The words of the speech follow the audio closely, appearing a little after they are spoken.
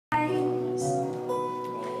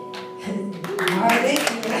thank you.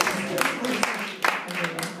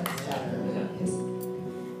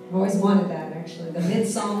 I've always wanted that, actually. The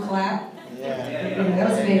mid-song clap. Yeah. That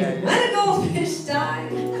was amazing. When a goldfish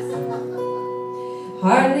dies,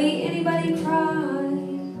 hardly anybody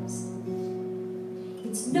cries.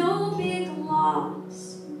 It's no big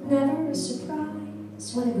loss, never a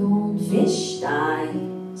surprise. When a goldfish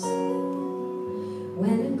dies,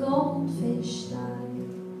 when a goldfish dies.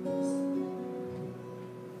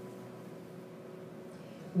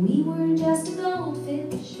 We were just a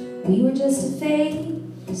goldfish, we were just a phase.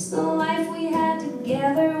 The life we had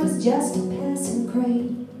together was just a passing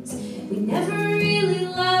craze. We never really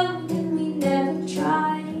loved and we never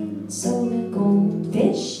tried. So the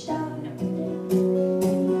goldfish died.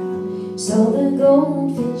 So the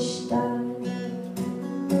goldfish died.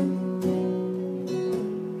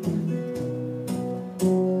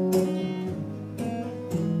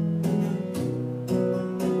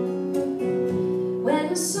 When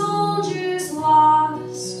a soldier's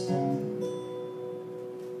lost,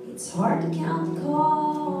 it's hard to count the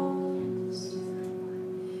cost.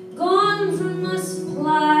 Gone from a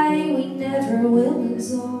supply we never will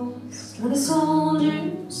exhaust. When a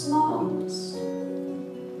soldier's lost,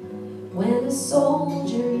 when a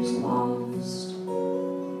soldier's lost,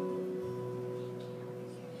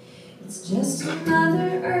 it's just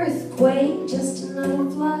another earthquake, just another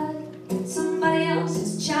flood. Somebody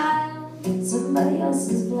else's child, somebody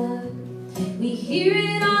else's blood. We hear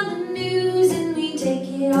it on the news and we take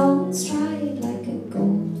it all in stride. Like a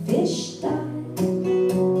goldfish died,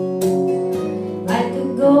 like a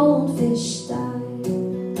goldfish died.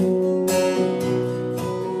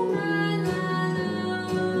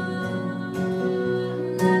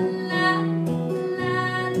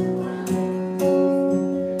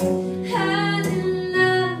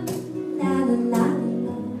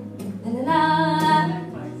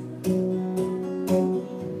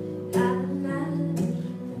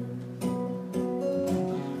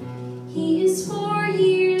 He is 4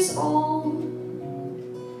 years old,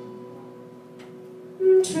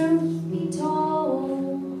 truth be told.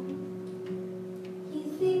 He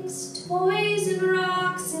thinks toys and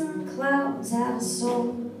rocks and clouds have a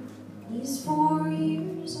soul. He's 4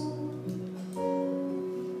 years old.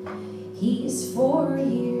 He is 4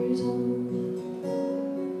 years old.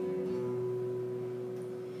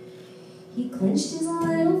 He clenched his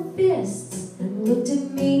little fists and looked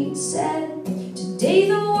at me and said, "Today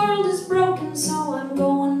the world is broken, so I'm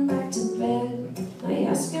going back to bed." I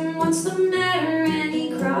asked him, "What's the matter?" and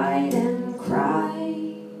he cried and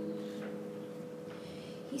cried.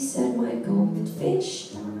 He said, "My goldfish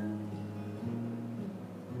died.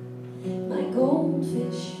 My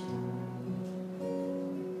goldfish died."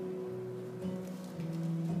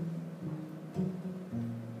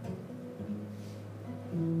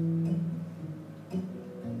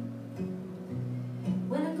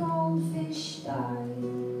 When a goldfish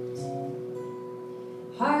dies,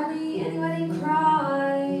 hardly anybody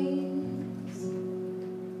cries.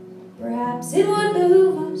 Perhaps it would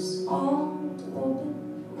behoove us all to open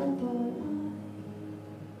our but eyes.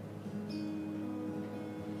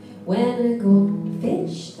 When a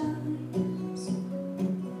goldfish dies.